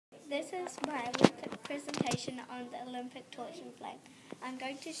This is my Olympic presentation on the Olympic torch and flame. I'm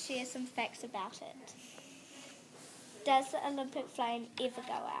going to share some facts about it. Does the Olympic flame ever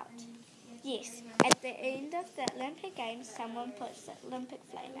go out? Yes. At the end of the Olympic Games, someone puts the Olympic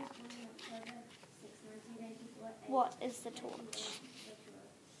flame out. What is the torch?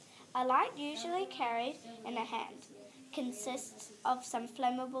 A light usually carried in a hand consists of some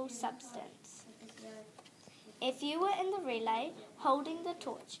flammable substance. If you were in the relay holding the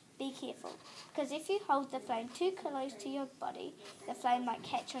torch, be careful, because if you hold the flame too close to your body, the flame might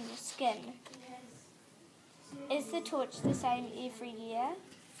catch on your skin. Is the torch the same every year?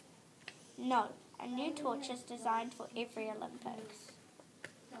 No, a new torch is designed for every Olympics.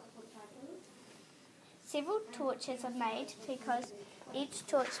 Several torches are made because each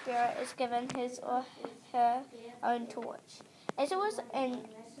torchbearer is given his or her own torch. As it was in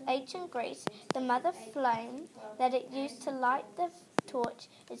ancient Greece, the mother flame that it used to light the torch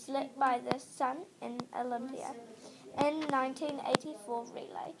is lit by the sun in Olympia. In 1984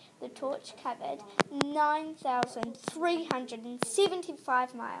 relay, the torch covered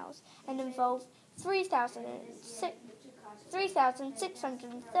 9,375 miles and involved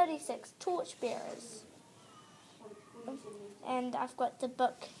 3,636 torchbearers. And I've got the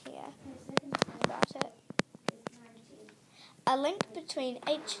book here about it. A link between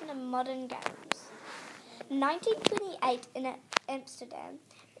ancient and modern games. 1928 in Amsterdam,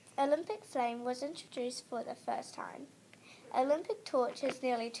 Olympic flame was introduced for the first time. Olympic torch is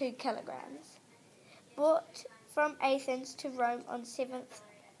nearly 2 kilograms. Brought from Athens to Rome on 7th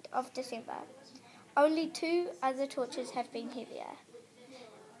of December. Only 2 other torches have been heavier.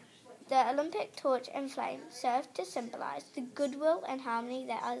 The Olympic torch and flame serve to symbolize the goodwill and harmony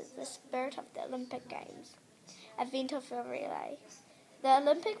that are the spirit of the Olympic Games. Event of the relay. The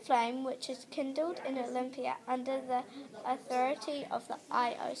Olympic flame, which is kindled in Olympia under the authority of the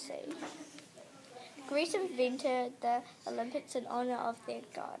IOC. Greece invented the Olympics in honor of their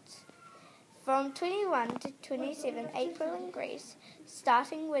gods. From 21 to 27 April in Greece,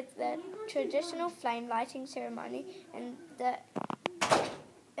 starting with the traditional flame lighting ceremony and the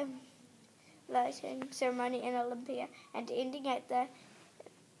lighting ceremony in Olympia and ending at the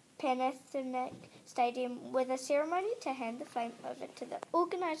Panathenaic Stadium with a ceremony to hand the flame over to the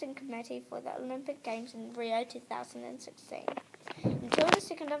organising committee for the Olympic Games in Rio 2016. Until the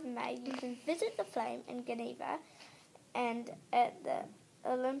 2nd of May, you can visit the flame in Geneva and at the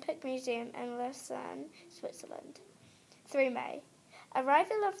Olympic Museum in Lausanne, Switzerland. 3 May.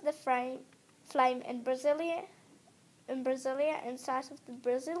 Arrival of the flame in Brasilia in sight of the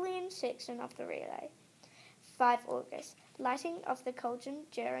Brazilian section of the relay. 5 August. Lighting of the cauldron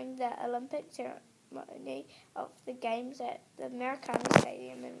during the Olympic ceremony of the Games at the Maracana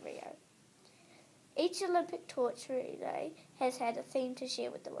Stadium in Rio. Each Olympic torch relay has had a theme to share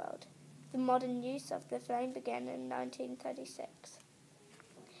with the world. The modern use of the flame began in 1936.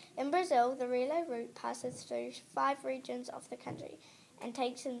 In Brazil, the relay route passes through 5 regions of the country and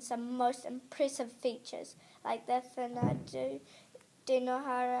takes in some most impressive features like the Fernando de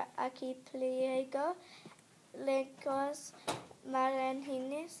Noronha Archipelago, Lagoas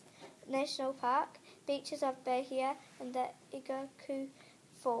Maranhães National Park, beaches of Bahia, and the Iguacu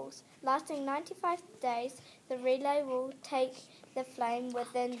Falls. Lasting 95 days, the relay will take the flame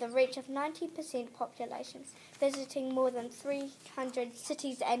within the reach of 90% population, visiting more than 300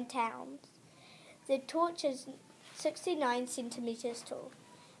 cities and towns. The torch is 69 centimeters tall.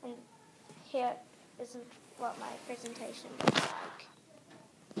 And here is what my presentation looks like.